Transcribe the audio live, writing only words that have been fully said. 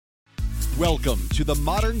Welcome to the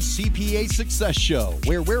Modern CPA Success Show,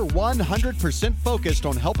 where we're 100% focused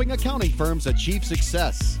on helping accounting firms achieve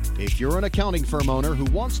success. If you're an accounting firm owner who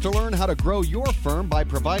wants to learn how to grow your firm by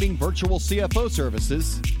providing virtual CFO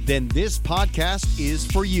services, then this podcast is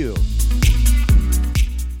for you.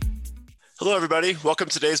 Hello, everybody. Welcome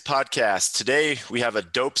to today's podcast. Today, we have a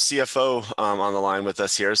dope CFO on the line with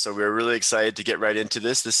us here. So we're really excited to get right into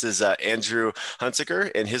this. This is Andrew Hunzicker,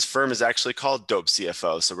 and his firm is actually called Dope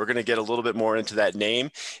CFO. So we're going to get a little bit more into that name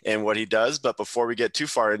and what he does. But before we get too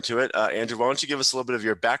far into it, Andrew, why don't you give us a little bit of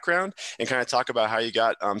your background and kind of talk about how you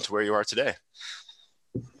got to where you are today?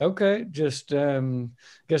 Okay. Just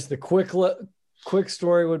guess the quick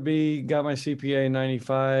story would be got my CPA in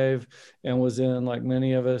 95 and was in, like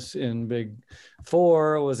many of us, in Big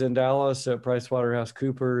Four, was in Dallas at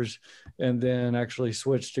PricewaterhouseCoopers, and then actually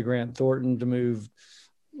switched to Grant Thornton to move,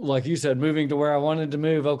 like you said, moving to where I wanted to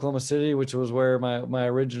move, Oklahoma City, which was where my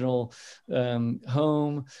original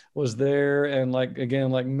home was there. And like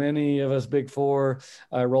many of us Big Four,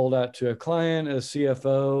 I rolled out to a client as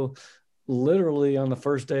CFO literally on the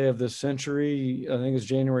first day of this century. I think it's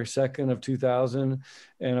January 2nd of 2000.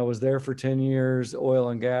 And I was there for 10 years, oil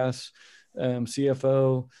and gas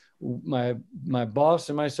CFO. My boss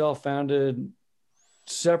and myself founded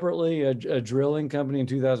separately a drilling company in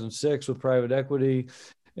 2006 with private equity.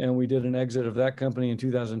 And we did an exit of that company in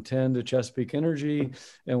 2010 to Chesapeake Energy.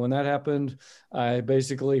 And when that happened, I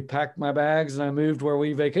basically packed my bags and I moved where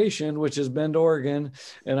we vacationed, which is Bend, Oregon.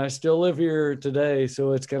 And I still live here today.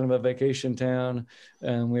 So it's kind of a vacation town.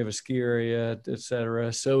 We have a ski area, et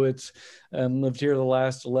cetera. So it's lived here the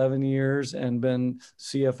last 11 years and been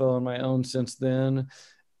CFO on my own since then.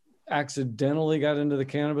 Accidentally got into the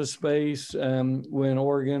cannabis space when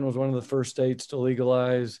Oregon was one of the first states to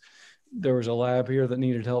legalize. There was a lab here that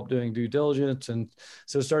needed help doing due diligence. And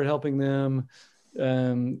so started helping them.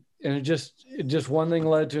 And it just one thing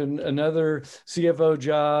led to another CFO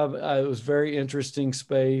job. It was very interesting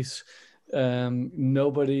space.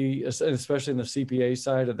 Nobody, especially in the CPA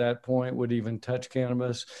side at that point, would even touch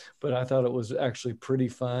cannabis, but I thought it was actually pretty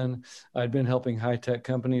fun. I'd been helping high-tech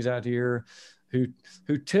companies out here who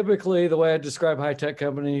typically, the way I describe high-tech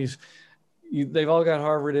companies, they've all got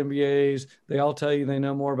Harvard MBAs. They all tell you they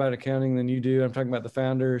know more about accounting than you do. I'm talking about the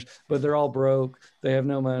founders, but they're all broke. They have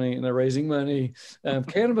no money and they're raising money.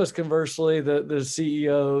 Cannabis, conversely, the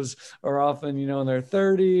CEOs are often, in their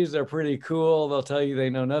 30s. They're pretty cool. They'll tell you they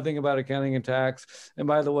know nothing about accounting and tax. And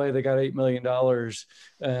by the way, they got $8 million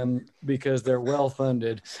because they're well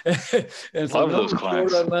funded. And so love those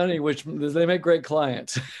clients. On money, which they make great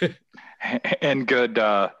clients. And good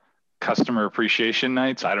customer appreciation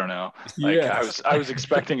nights. I don't know. Like, yes. I was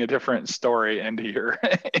expecting a different story into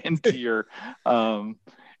how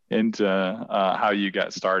you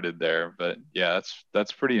got started there. But yeah,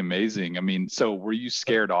 that's pretty amazing. I mean, so were you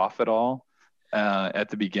scared off at all at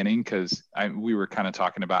the beginning? Because we were kind of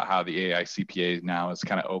talking about how the AICPA now is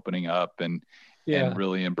kind of opening up and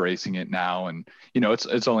really embracing it now. And,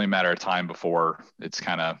 it's only a matter of time before it's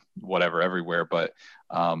kind of whatever everywhere. But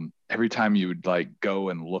every time you would like go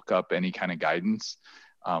and look up any kind of guidance,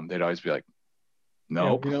 they'd always be like,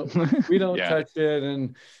 nope. We don't touch it.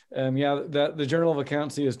 And that the Journal of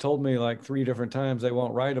Accountancy has told me like 3 different times they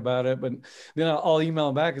won't write about it. But then I'll email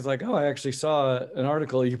them back. It's like, oh, I actually saw an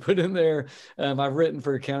article you put in there. I've written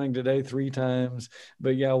for Accounting Today 3 times.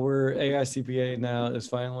 But we're AICPA now is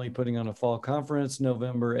finally putting on a fall conference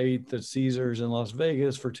November 8th at Caesars in Las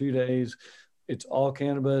Vegas for 2 days. It's all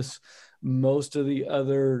cannabis. Most of the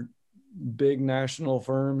other big national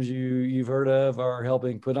firms you've heard of are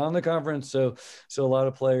helping put on the conference. So a lot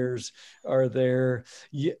of players are there.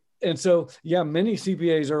 And so, many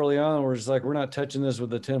CPAs early on were just like, we're not touching this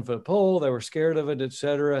with a 10-foot pole. They were scared of it, et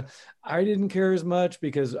cetera. I didn't care as much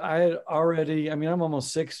because I had already, I'm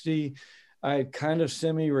almost 60. I kind of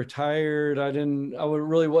semi-retired. I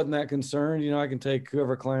really wasn't that concerned. I can take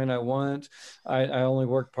whoever client I want. I only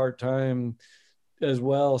work part-time as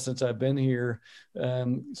well since I've been here.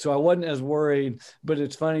 So I wasn't as worried, but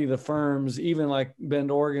it's funny, the firms, even like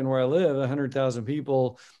Bend, Oregon, where I live, 100,000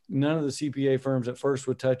 people, none of the CPA firms at first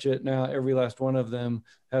would touch it. Now every last one of them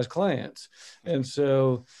has clients. And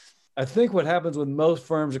so I think what happens with most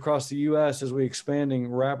firms across the US as we expanding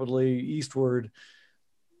rapidly eastward,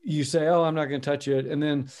 you say, oh, I'm not going to touch it. And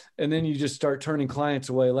then you just start turning clients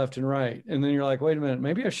away left and right. And then you're like, wait a minute,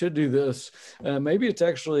 maybe I should do this. Maybe it's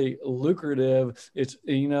actually lucrative. It's,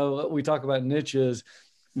 we talk about niches,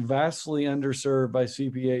 vastly underserved by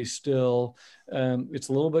CPAs still. It's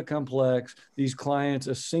a little bit complex. These clients,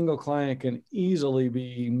 a single client can easily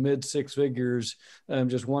be mid 6 figures,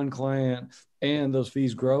 just one client. and those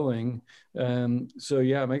fees growing. So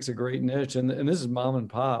yeah, it makes a great niche. And this is mom and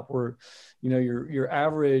pop, where, your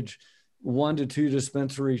average 1 to 2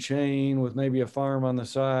 dispensary chain with maybe a farm on the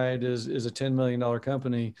side is a $10 million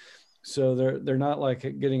company. So they're not like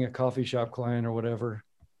getting a coffee shop client or whatever.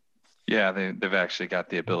 Yeah, they've actually got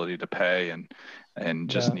the ability to pay and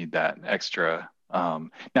just need that extra.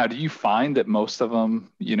 Now, do you find that most of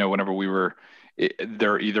them, whenever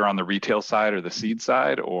they're either on the retail side or the seed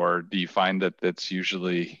side, or do you find that that's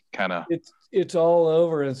usually kind of? It's all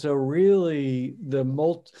over. And so really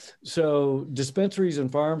so dispensaries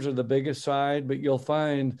and farms are the biggest side, but you'll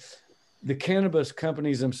find the cannabis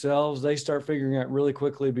companies themselves, they start figuring out really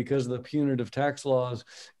quickly, because of the punitive tax laws,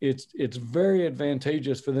 it's very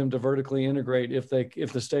advantageous for them to vertically integrate if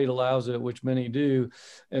the state allows it, which many do.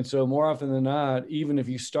 And so more often than not, even if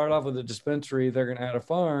you start off with a dispensary, they're going to add a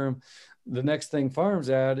farm. The next thing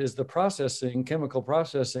farms add is the chemical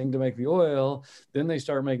processing to make the oil. Then they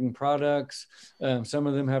start making products. Some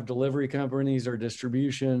of them have delivery companies or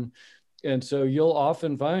distribution. And so you'll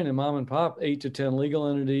often find in mom and pop 8 to 10 legal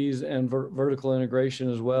entities and vertical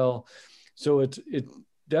integration as well. So it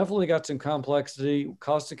definitely got some complexity.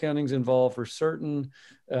 Cost accounting's involved for certain,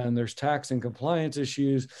 and there's tax and compliance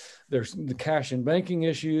issues. There's the cash and banking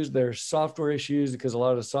issues. There's software issues, because a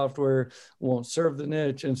lot of software won't serve the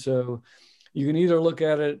niche. And so you can either look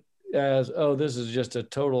at it as, oh, this is just a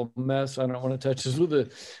total mess, I don't want to touch this with a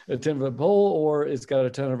 10-foot pole, or it's got a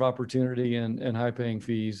ton of opportunity and high paying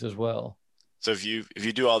fees as well. So if you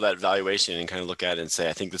do all that valuation and kind of look at it and say,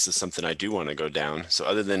 I think this is something I do want to go down. So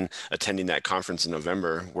other than attending that conference in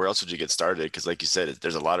November, where else would you get started? Because like you said,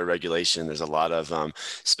 there's a lot of regulation. There's a lot of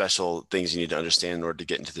special things you need to understand in order to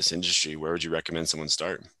get into this industry. Where would you recommend someone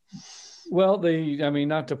start? Well,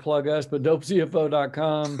 not to plug us, but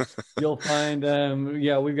dopecfo.com, you'll find,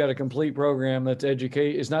 we've got a complete program that's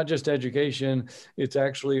it's not just education, it's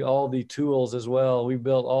actually all the tools as well. We've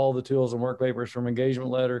built all the tools and work papers, from engagement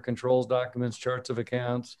letter, controls documents, charts of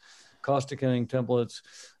accounts, cost accounting templates.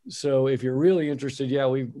 So if you're really interested,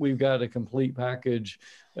 we've got a complete package.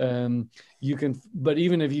 But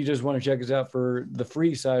even if you just want to check us out for the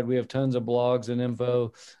free side, we have tons of blogs and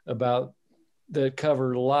info that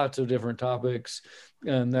cover lots of different topics,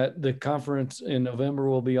 and that the conference in November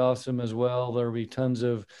will be awesome as well. There'll be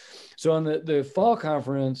so on the fall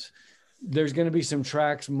conference, there's going to be some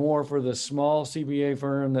tracks more for the small CPA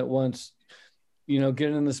firm that wants, get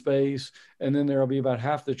in the space. And then there'll be about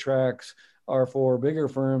half the tracks are for bigger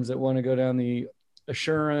firms that want to go down the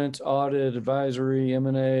assurance, audit, advisory,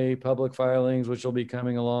 M&A, public filings, which will be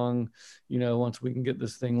coming along, once we can get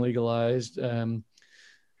this thing legalized.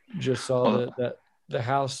 Just saw that the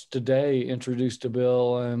House today introduced a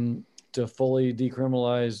bill to fully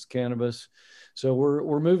decriminalize cannabis. So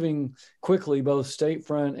we're moving quickly, both state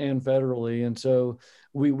front and federally. And so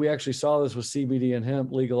we actually saw this with CBD and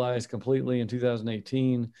hemp legalized completely in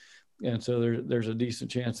 2018. And so there's a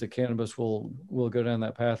decent chance that cannabis will go down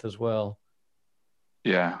that path as well.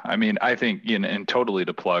 Yeah, I mean, I think, and totally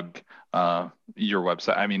to plug your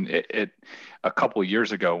website. I mean, it a couple of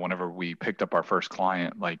years ago, whenever we picked up our first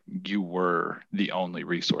client, like, you were the only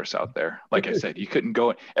resource out there. Like I said, you couldn't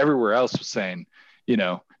go everywhere else was saying,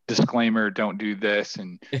 disclaimer, don't do this.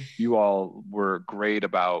 And you all were great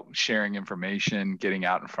about sharing information, getting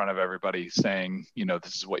out in front of everybody, saying,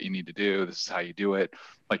 this is what you need to do. This is how you do it.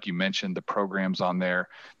 Like you mentioned, the programs on there.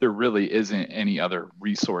 There really isn't any other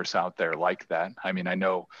resource out there like that. I mean, I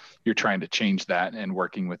know you're trying to change that and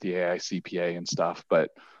working with the AICPA and stuff, but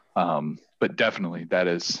definitely that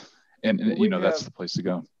is, and that's the place to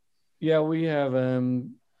go. Yeah, we have,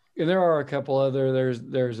 and there are a couple other,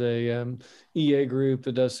 there's a EA group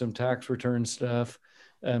that does some tax return stuff,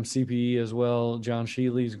 CPE as well, John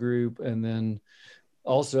Shealy's group. And then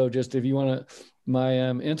also, just if you want to, my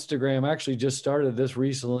Instagram actually just started this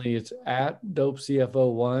recently. It's at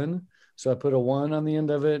DopeCFO1. So I put a 1 on the end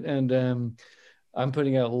of it. And I'm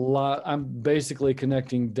putting out a lot. I'm basically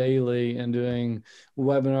connecting daily and doing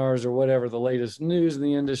webinars or whatever, the latest news in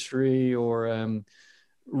the industry, or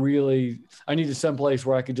really, I needed some place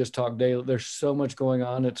where I could just talk daily. There's so much going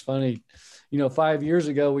on. It's funny. 5 years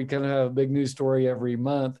ago, we kind of have a big news story every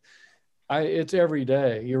month. It's every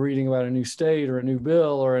day. You're reading about a new state or a new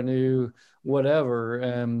bill or a new whatever,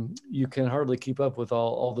 and you can hardly keep up with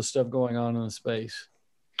all the stuff going on in the space.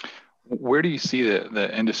 Where do you see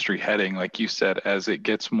the industry heading? Like you said, as it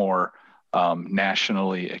gets more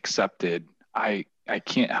nationally accepted, I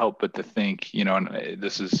can't help but to think, and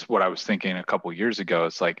this is what I was thinking a couple of years ago.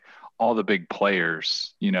 It's like all the big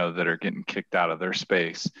players, that are getting kicked out of their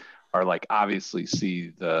space are like, obviously see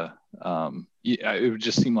the it would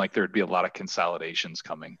just seem like there'd be a lot of consolidations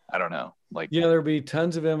coming. I don't know. Like, yeah, there'd be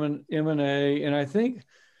tons of M&A. And I think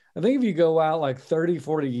if you go out like 30,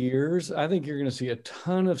 40 years, I think you're going to see a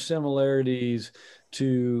ton of similarities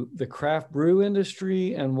to the craft brew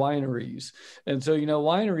industry and wineries. And so,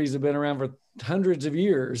 wineries have been around for hundreds of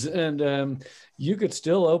years, and you could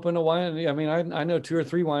still open a wine. I mean, I know 2 or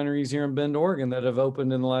 3 wineries here in Bend, Oregon that have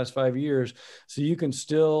opened in the last 5 years. So you can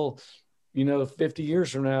still, 50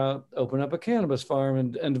 years from now, open up a cannabis farm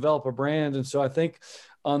and develop a brand. And so I think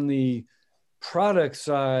on the product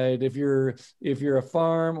side, if you're a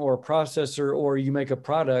farm or a processor, or you make a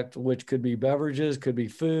product, which could be beverages, could be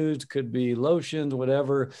foods, could be lotions,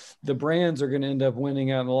 whatever, the brands are going to end up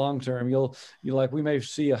winning out in the long term. You like, we may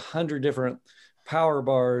see 100 different power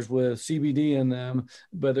bars with CBD in them,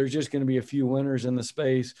 but there's just going to be a few winners in the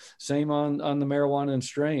space. Same on the marijuana and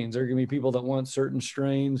strains. There are going to be people that want certain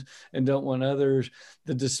strains and don't want others.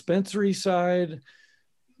 The dispensary side,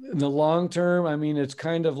 in the long term, I mean, it's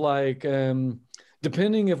kind of like,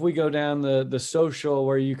 depending if we go down the social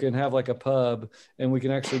where you can have like a pub and we can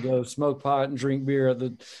actually go smoke pot and drink beer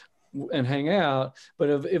and hang out.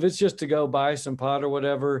 But if it's just to go buy some pot or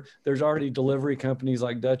whatever, there's already delivery companies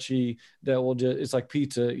like Dutchie that will it's like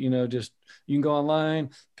pizza, just you can go online,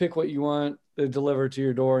 pick what you want, they deliver to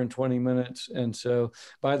your door in 20 minutes. And so,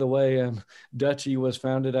 by the way, Dutchie was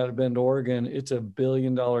founded out of Bend, Oregon. It's $1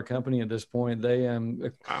 billion company at this point. They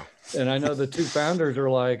wow. And I know the 2 founders are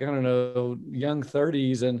like, I don't know, young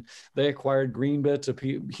 30s, and they acquired Green Bits, a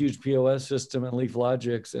huge POS system, and Leaf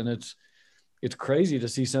Logics. And it's crazy to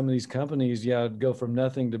see some of these companies, go from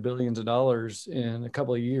nothing to billions of dollars in a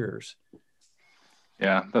couple of years.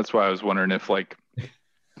 Yeah, that's why I was wondering if like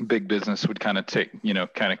big business would kind of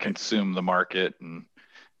consume the market and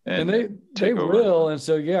they will. And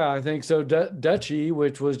so, I think so. Dutchie,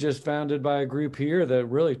 which was just founded by a group here, that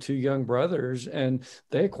really 2 young brothers, and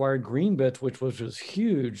they acquired Green Bits, which was this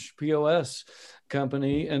huge POS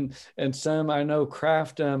company. And some, I know,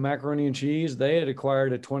 Kraft macaroni and cheese, they had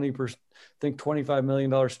acquired a $25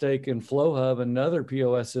 million stake in FlowHub, another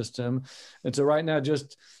POS system. And so right now,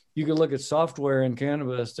 just, you can look at software in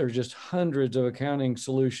cannabis, there's just hundreds of accounting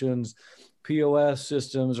solutions, POS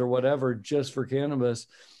systems or whatever, just for cannabis,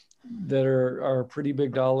 that are pretty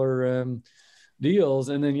big dollar deals.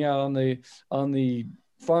 And then on the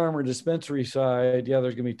farm or dispensary side, there's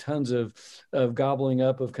going to be tons of gobbling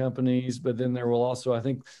up of companies, but then there will also, I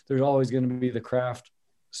think there's always going to be the craft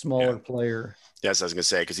smaller player. Yes, I was going to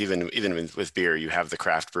say, because even with beer, you have the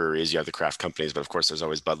craft breweries, you have the craft companies, but of course there's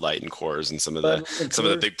always Bud Light and Coors and some of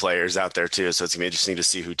the big players out there too. So it's gonna be interesting to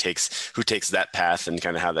see who takes that path and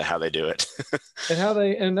kind of how they do it.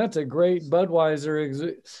 and that's a great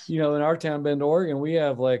Budweiser. In our town, Bend, Oregon, we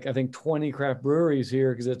have like, I think 20 craft breweries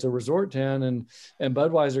here because it's a resort town, and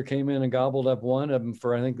Budweiser came in and gobbled up one of them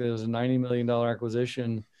for, I think there was a $90 million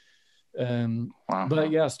acquisition. Wow.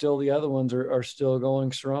 But still the other ones are still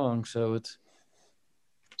going strong. So it's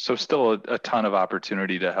still a ton of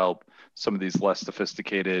opportunity to help some of these less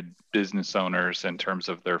sophisticated business owners in terms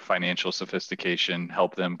of their financial sophistication,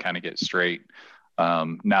 help them kind of get straight.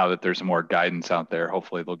 Now that there's more guidance out there,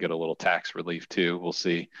 hopefully they'll get a little tax relief too. We'll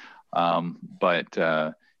see. But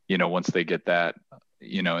once they get that,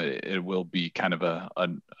 it will be kind of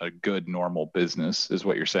a good normal business, is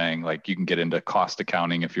what you're saying. Like, you can get into cost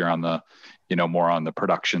accounting if you're on the, more on the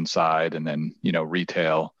production side, and then,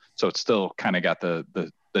 retail. So it's still kind of got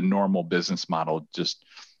the normal business model, just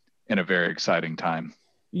in a very exciting time.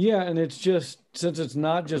 Yeah. And it's just, since it's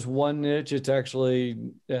not just one niche, it's actually,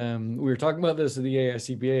 we were talking about this at the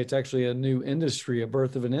AICPA, it's actually a new industry, a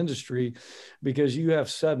birth of an industry, because you have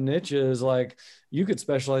sub niches. Like, you could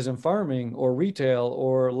specialize in farming or retail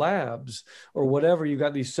or labs or whatever. You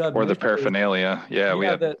got these sub or the paraphernalia. Yeah, we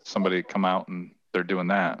had somebody come out and they're doing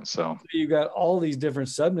that. So you got all these different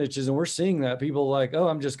sub niches, and we're seeing that people like, oh,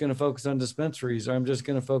 I'm just going to focus on dispensaries, or I'm just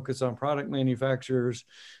going to focus on product manufacturers.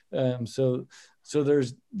 So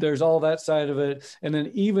there's all that side of it. And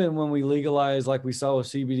then even when we legalize, like we saw with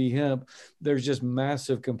CBD hemp, there's just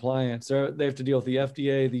massive compliance. They have to deal with the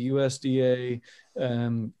FDA, the USDA,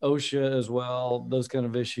 OSHA as well, those kind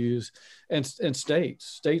of issues. And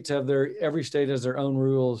states have every state has their own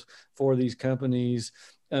rules for these companies.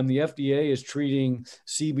 The FDA is treating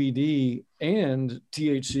CBD and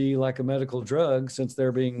THC like a medical drug, since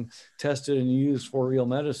they're being tested and used for real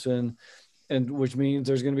medicine, and which means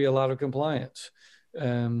there's going to be a lot of compliance.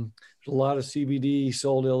 There's a lot of CBD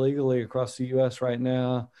sold illegally across the U.S. right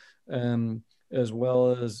now, as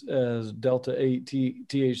well as Delta 8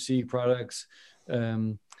 THC products.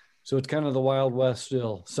 So it's kind of the Wild West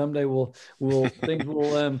still. Someday things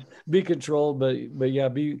will be controlled, but yeah,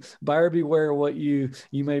 buyer beware what you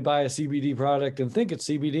may buy a CBD product and think it's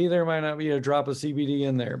CBD. There might not be a drop of CBD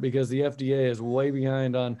in there because the FDA is way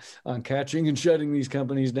behind on catching and shutting these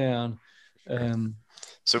companies down.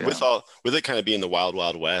 So with it kind of being the wild,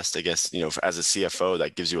 wild west, I guess, as a CFO,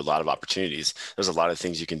 that gives you a lot of opportunities. There's a lot of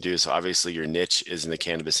things you can do. So obviously your niche is in the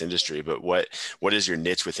cannabis industry, but what is your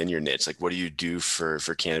niche within your niche? Like, what do you do for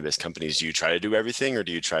cannabis companies? Do you try to do everything, or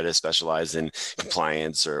do you try to specialize in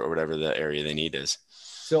compliance or whatever the area they need is?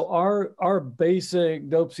 So our basic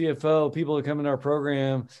dope CFO, people that come in our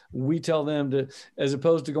program, we tell them to, as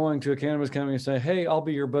opposed to going to a cannabis company and say, hey, I'll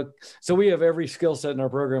be your book. So we have every skill set in our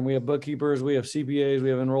program. We have bookkeepers, we have CPAs, we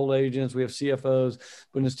have enrolled agents, we have CFOs.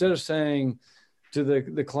 But instead of saying to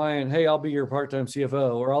the client, hey, I'll be your part-time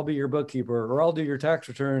CFO, or I'll be your bookkeeper, or I'll do your tax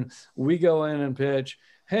return, we go in and pitch,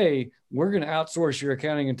 hey, we're going to outsource your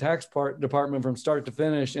accounting and tax department from start to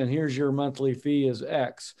finish, and here's your monthly fee is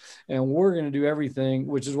X. And we're going to do everything,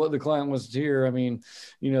 which is what the client wants to hear. I mean,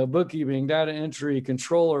 bookkeeping, data entry,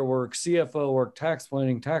 controller work, CFO work, tax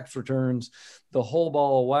planning, tax returns, the whole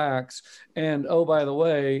ball of wax. And, oh, by the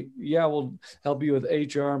way, yeah, we'll help you with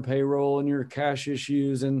HR and payroll and your cash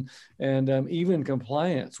issues and even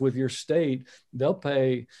compliance with your state. They'll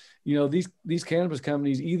pay. These cannabis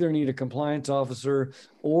companies either need a compliance officer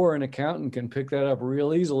or an accountant can pick that up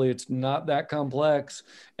real easily. It's not that complex,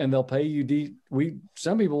 and they'll pay you.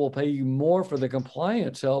 Some people will pay you more for the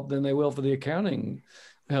compliance help than they will for the accounting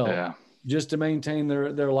help, just to maintain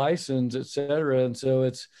their license, et cetera. And so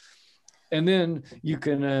and then you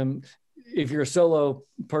can, if you're a solo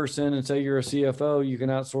person and say you're a CFO, you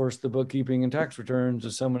can outsource the bookkeeping and tax returns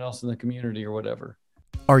to someone else in the community or whatever.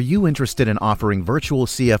 Are you interested in offering virtual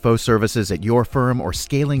CFO services at your firm or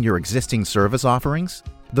scaling your existing service offerings?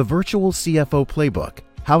 The Virtual CFO Playbook,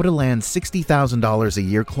 How to Land $60,000 a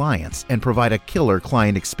Year Clients and Provide a Killer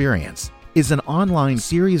Client Experience, is an online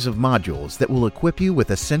series of modules that will equip you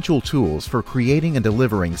with essential tools for creating and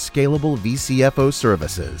delivering scalable VCFO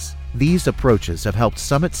services. These approaches have helped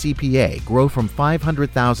Summit CPA grow from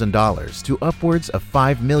 $500,000 to upwards of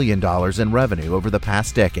 $5 million in revenue over the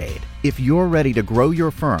past decade. If you're ready to grow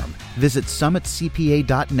your firm, visit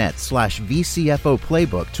summitcpa.net/VCFO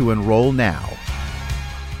Playbook to enroll now.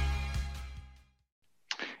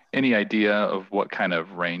 Any idea of what kind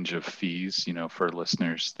of range of fees, for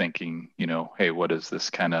listeners thinking, hey, what is this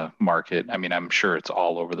kind of market? I mean, I'm sure it's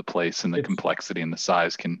all over the place and the complexity and the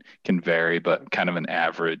size can vary, but kind of an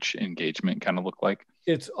average engagement kind of look like?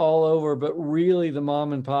 It's all over, but really the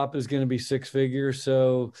mom and pop is going to be six figures.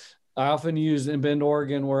 So I often use in Bend,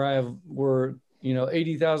 Oregon, where we're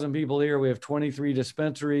 80,000 people here. We have 23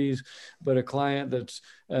 dispensaries, but a client that's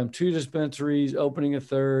 2 dispensaries, opening a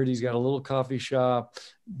third. He's got a little coffee shop,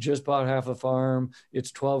 just bought half a farm.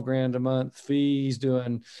 It's $12,000 a month fee. He's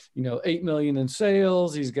doing, $8 million in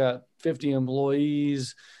sales. He's got 50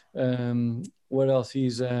 employees. What else?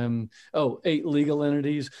 He's 8 legal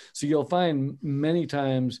entities. So you'll find many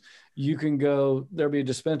times you can go, there'll be a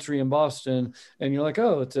dispensary in Boston and you're like,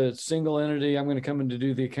 oh, it's a single entity. I'm going to come in to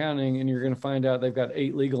do the accounting. And you're going to find out they've got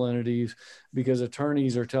 8 legal entities because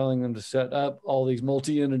attorneys are telling them to set up all these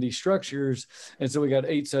multi-entity structures. And so we got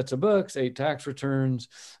 8 sets of books, 8 tax returns.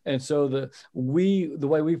 And so the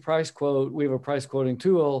way we price quote, we have a price quoting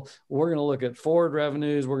tool. We're going to look at forward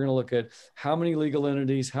revenues. We're going to look at how many legal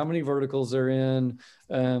entities, how many verticals they're in,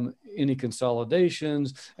 any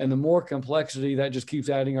consolidations, and the more complexity that just keeps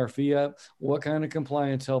adding our fee up, what kind of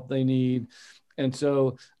compliance help they need. And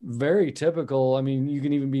so very typical. I mean, you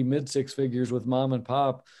can even be mid 6 figures with mom and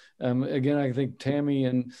pop. Again, I think Tammy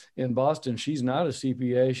in Boston, she's not a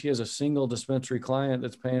CPA. She has a single dispensary client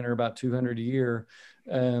that's paying her about $200 a year.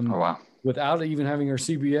 Oh, wow. Without even having her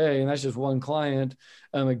CPA. And that's just one client.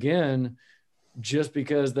 Again, just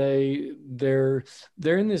because they're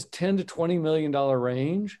in this $10 to $20 million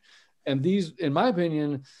range. And these, in my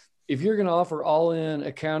opinion, if you're going to offer all in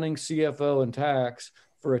accounting, CFO, and tax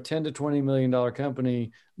for a $10 to $20 million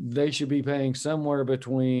company, they should be paying somewhere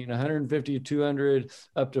between 150 to 200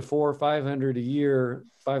 up to 400 or 500 a year,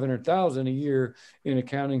 500,000 a year in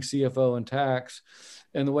accounting, CFO, and tax.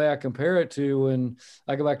 And the way I compare it to when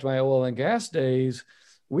I go back to my oil and gas days,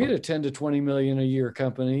 we had a 10 to 20 million a year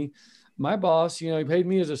company. My boss, he paid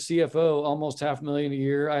me as a CFO almost $500,000 a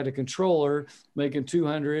year. I had a controller making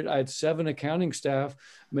 200. I had 7 accounting staff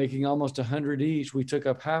making almost 100 each. We took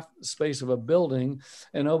up half the space of a building.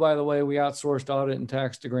 And oh, by the way, we outsourced audit and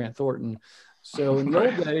tax to Grant Thornton. So in the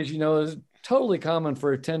old days, it was totally common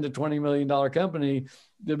for a 10 to $20 million company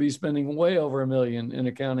to be spending way over $1 million in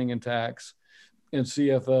accounting and tax. and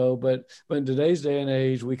CFO, but in today's day and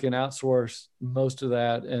age, we can outsource most of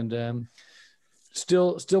that and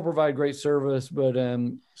still provide great service, but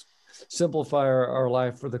simplify our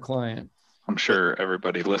life for the client. I'm sure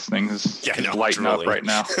everybody listening is lighting truly. up right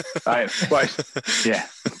now. Yeah,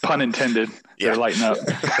 pun intended. They're lighting up.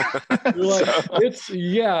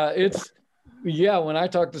 When I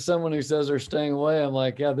talk to someone who says they're staying away, I'm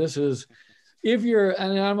like, yeah, this is,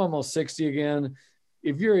 and I'm almost 60 again.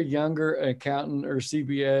 If you're a younger accountant or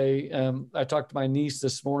CPA, I talked to my niece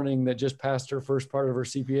this morning that just passed her first part of her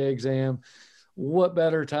CPA exam. What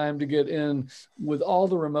better time to get in with all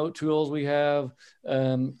the remote tools we have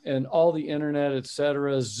and all the internet, et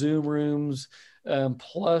cetera, Zoom rooms,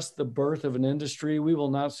 plus the birth of an industry. We will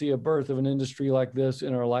not see a birth of an industry like this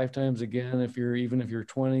in our lifetimes again, even if you're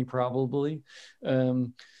 20, probably.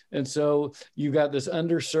 And so you got this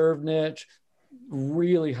underserved niche,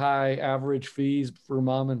 really high average fees for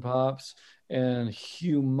mom and pops, and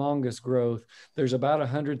humongous growth. There's about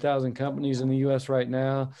 100,000 companies in the US right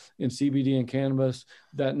now in CBD and cannabis.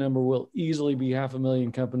 That number will easily be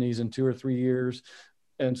 500,000 companies in 2 or 3 years.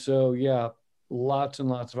 And so, yeah, lots and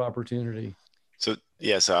lots of opportunity. So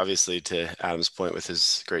obviously to Adam's point with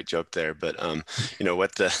his great joke there, but so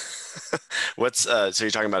you're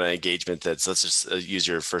talking about an engagement let's just use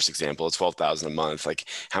your first example, it's 12,000 a month. Like,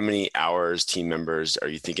 how many hours, team members are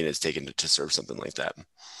you thinking it's taken to serve something like that?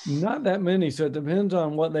 Not that many. So it depends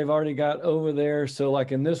on what they've already got over there. So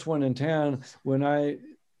like in this one in town,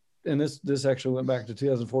 this actually went back to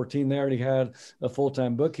 2014. They already had a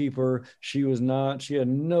full-time bookkeeper. She had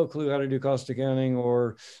no clue how to do cost accounting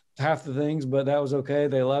or half the things, but that was okay.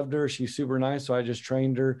 They loved her. She's super nice. So I just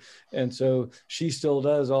trained her. And so she still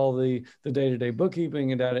does all the day-to-day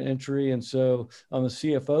bookkeeping and data entry. And so on the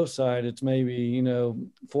CFO side, it's maybe, 4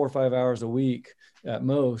 or 5 hours a week at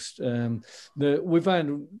most. We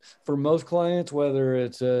find for most clients, whether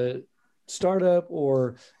it's a startup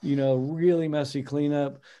or, really messy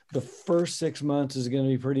cleanup, the first 6 months is going to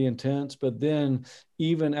be pretty intense. But then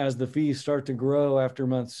even as the fees start to grow after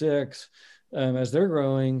month 6, as they're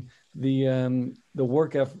growing, the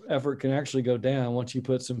work effort can actually go down once you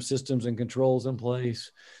put some systems and controls in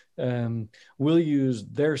place. We'll use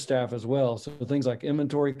their staff as well. So things like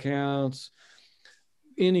inventory counts,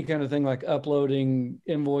 any kind of thing like uploading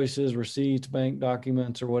invoices, receipts, bank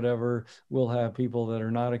documents, or whatever, we'll have people that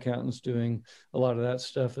are not accountants doing a lot of that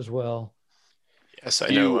stuff as well. Yes, I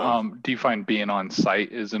know. Do you find being on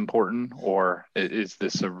site is important, or is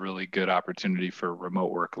this a really good opportunity for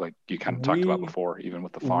remote work, like you kind of talked about before, even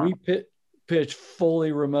with the farm? We pitch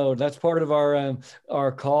fully remote. That's part of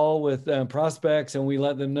our call with prospects, and we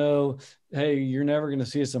let them know, hey, you're never going to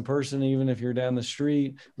see us in person, even if you're down the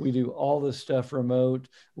street. We do all this stuff remote.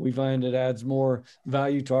 We find it adds more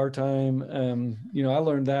value to our time. I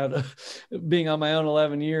learned that being on my own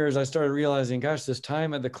 11 years. I started realizing, gosh, this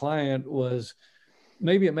time at the client was,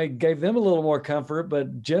 maybe gave them a little more comfort,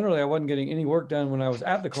 but generally I wasn't getting any work done when I was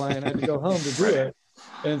at the client. I had to go home to do it.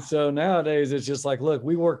 And so nowadays it's just like, look,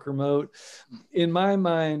 we work remote. In my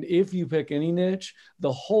mind, if you pick any niche,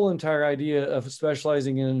 the whole entire idea of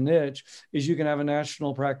specializing in a niche is you can have a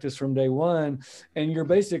national practice from day one. And your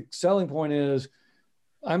basic selling point is,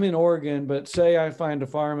 I'm in Oregon, but say I find a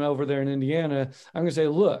farm over there in Indiana, I'm going to say,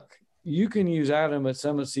 look, you can use Adam at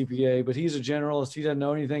Summit CPA, but he's a generalist. He doesn't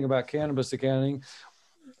know anything about cannabis accounting.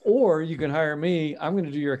 Or you can hire me. I'm going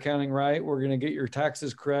to do your accounting right. We're going to get your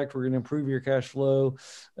taxes correct. We're going to improve your cash flow,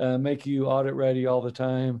 make you audit ready all the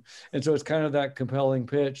time. And so it's kind of that compelling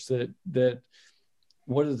pitch that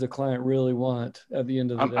what does the client really want at the end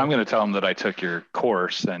of the day? I'm going to tell him that I took your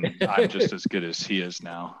course and I'm just as good as he is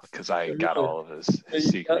now because I got all of his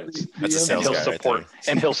secrets. That's a sales guy.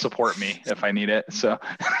 And he'll support me if I need it. So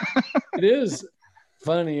it is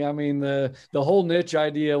funny. I mean, the whole niche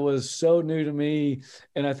idea was so new to me.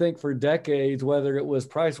 And I think for decades, whether it was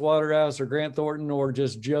Price Waterhouse or Grant Thornton or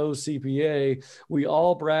just Joe's CPA, we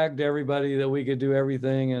all bragged to everybody that we could do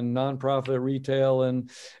everything in nonprofit, retail, and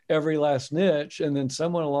every last niche. And then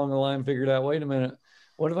someone along the line figured out, wait a minute,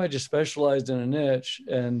 what if I just specialized in a niche?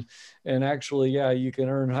 And actually, yeah, you can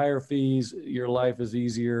earn higher fees. Your life is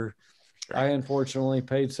easier. I unfortunately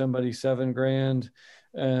paid somebody $7,000.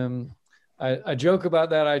 I joke about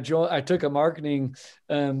that. I took a marketing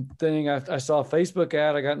thing. I saw a Facebook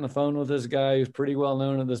ad. I got on the phone with this guy who's pretty well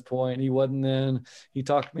known at this point. He wasn't then. He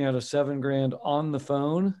talked me out of $7,000 on the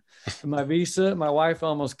phone. And my visa, my wife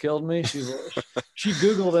almost killed me. She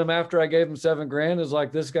Googled him after I gave him $7,000. It's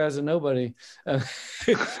like, this guy's a nobody.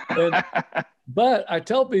 But I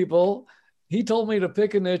tell people, he told me to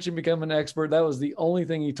pick a niche and become an expert. That was the only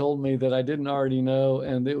thing he told me that I didn't already know.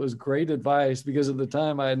 And it was great advice because at the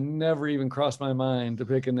time I had never even crossed my mind to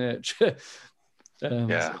pick a niche.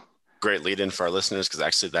 Yeah. Great lead in for our listeners, because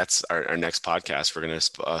actually that's our next podcast. We're going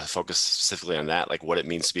to focus specifically on that, like what it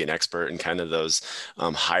means to be an expert and kind of those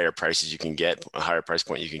higher prices you can get, a higher price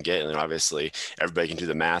point you can get. And then obviously everybody can do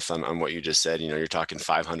the math on what you just said. You're talking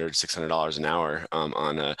 $500, $600 an hour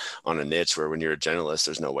on a niche, where when you're a generalist,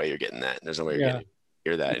 there's no way you're getting that. There's no way you're getting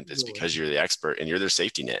hear that. And it's because you're the expert and you're their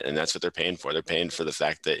safety net. And that's what they're paying for. They're paying for the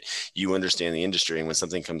fact that you understand the industry. And when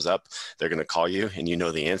something comes up, they're going to call you and you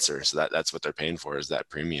know the answer. So that's what they're paying for, is that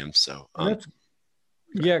premium. So,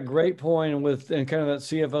 great point. And kind of that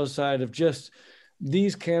CFO side of just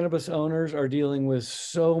these cannabis owners are dealing with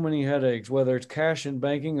so many headaches, whether it's cash and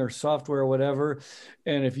banking or software or whatever.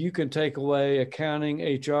 And if you can take away accounting,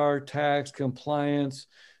 HR, tax, compliance,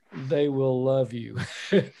 they will love you.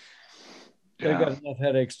 They've got enough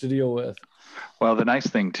headaches to deal with. Well, the nice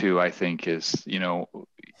thing too, I think, is,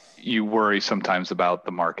 you worry sometimes about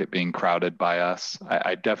the market being crowded by us.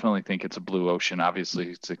 I definitely think it's a blue ocean.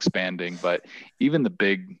 Obviously it's expanding, but even the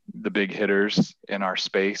big hitters in our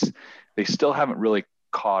space, they still haven't really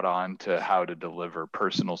caught on to how to deliver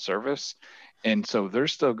personal service. And so they're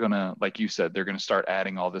still gonna, like you said, they're gonna start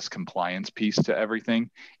adding all this compliance piece to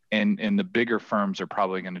everything. And the bigger firms are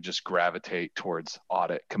probably going to just gravitate towards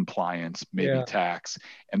audit, compliance, maybe tax,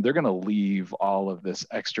 and they're going to leave all of this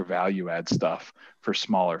extra value add stuff for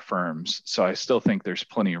smaller firms. So I still think there's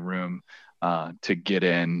plenty of room to get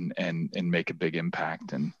in and make a big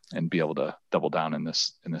impact and be able to double down in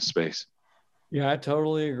this space. Yeah, I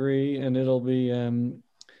totally agree, and it'll be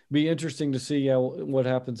interesting to see what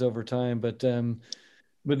happens over time. But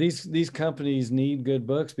these companies need good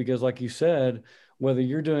books because, like you said, whether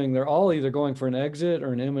they're all either going for an exit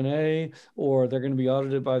or an M&A, or they're going to be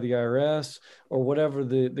audited by the IRS or whatever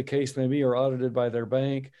the case may be, or audited by their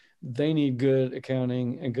bank. They need good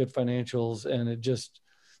accounting and good financials. And it just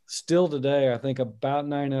still today, I think about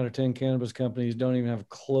 9 out of 10 cannabis companies don't even have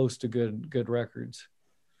close to good records.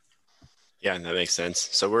 Yeah, that makes sense.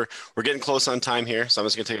 So we're getting close on time here. So I'm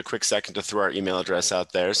just going to take a quick second to throw our email address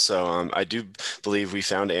out there. So I do believe we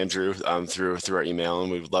found Andrew through our email,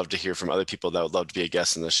 and we would love to hear from other people that would love to be a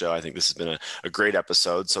guest on the show. I think this has been a great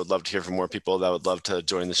episode. So I'd love to hear from more people that would love to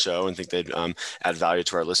join the show and think they'd add value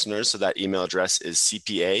to our listeners. So that email address is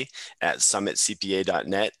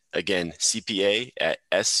cpa@summitcpa.net. Again,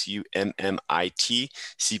 cpa@SUMMIT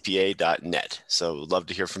CPA.net. So love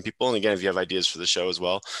to hear from people. And again, if you have ideas for the show as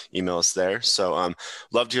well, email us there. So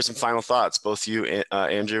love to hear some final thoughts, both you,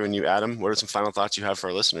 Andrew, and you, Adam. What are some final thoughts you have for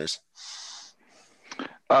our listeners?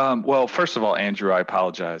 Well, first of all, Andrew, I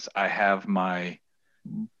apologize. I have my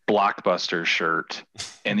Blockbuster shirt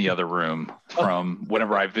in the other room from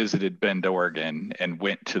whenever I visited Bend, Oregon, and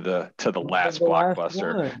went to the last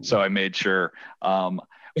Blockbuster. So I made sure.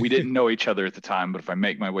 We didn't know each other at the time, but if I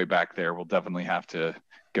make my way back there, we'll definitely have to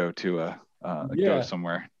go to go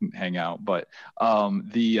somewhere and hang out. But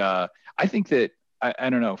I think that I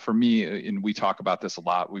don't know, for me, and we talk about this a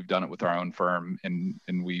lot. We've done it with our own firm, and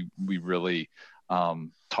we really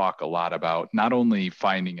talk a lot about not only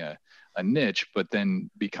finding a niche, but then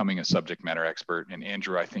becoming a subject matter expert. And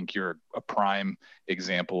Andrew, I think you're a prime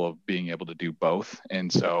example of being able to do both. And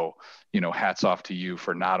so, hats off to you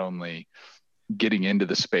for not only getting into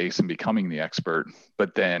the space and becoming the expert,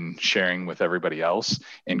 but then sharing with everybody else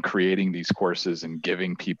and creating these courses and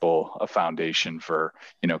giving people a foundation for,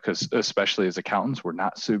 because especially as accountants, we're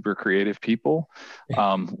not super creative people.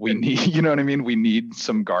 We need, we need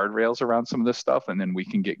some guardrails around some of this stuff, and then we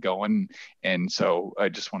can get going. And so I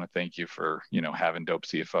just want to thank you for, having Dope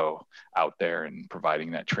CFO out there and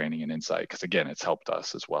providing that training and insight, because again, it's helped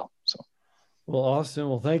us as well. So. Well, awesome.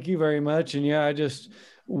 Well, thank you very much. And I just,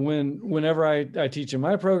 whenever I teach in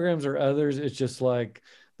my programs or others, it's just like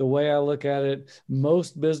the way I look at it,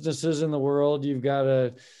 most businesses in the world, you've got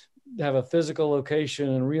to have a physical location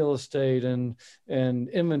and real estate and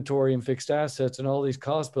inventory and fixed assets and all these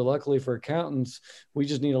costs. But luckily for accountants, we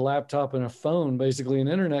just need a laptop and a phone, basically an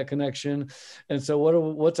internet connection. And so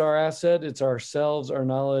what's our asset? It's ourselves, our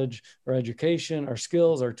knowledge, our education, our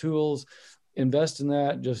skills, our tools. Invest in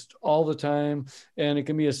that just all the time. And it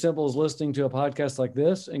can be as simple as listening to a podcast like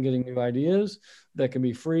this and getting new ideas that can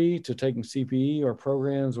be free, to taking CPE or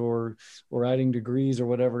programs or adding degrees or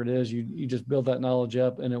whatever it is. You just build that knowledge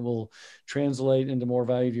up, and it will translate into more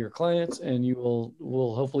value to your clients, and you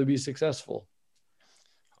will hopefully be successful.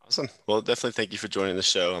 Awesome. Well, definitely thank you for joining the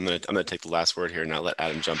show. I'm gonna take the last word here and now let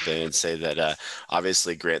Adam jump in and say that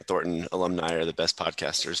obviously Grant Thornton alumni are the best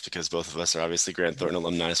podcasters because both of us are obviously Grant Thornton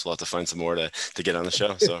alumni. So we'll have to find some more to get on the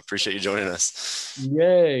show. So appreciate you joining us.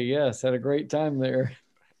 Yay. Yes. Had a great time there.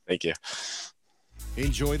 Thank you.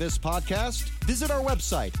 Enjoy this podcast? Visit our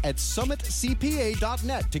website at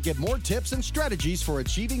summitcpa.net to get more tips and strategies for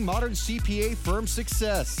achieving modern CPA firm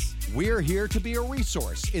success. We're here to be a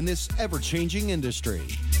resource in this ever-changing industry.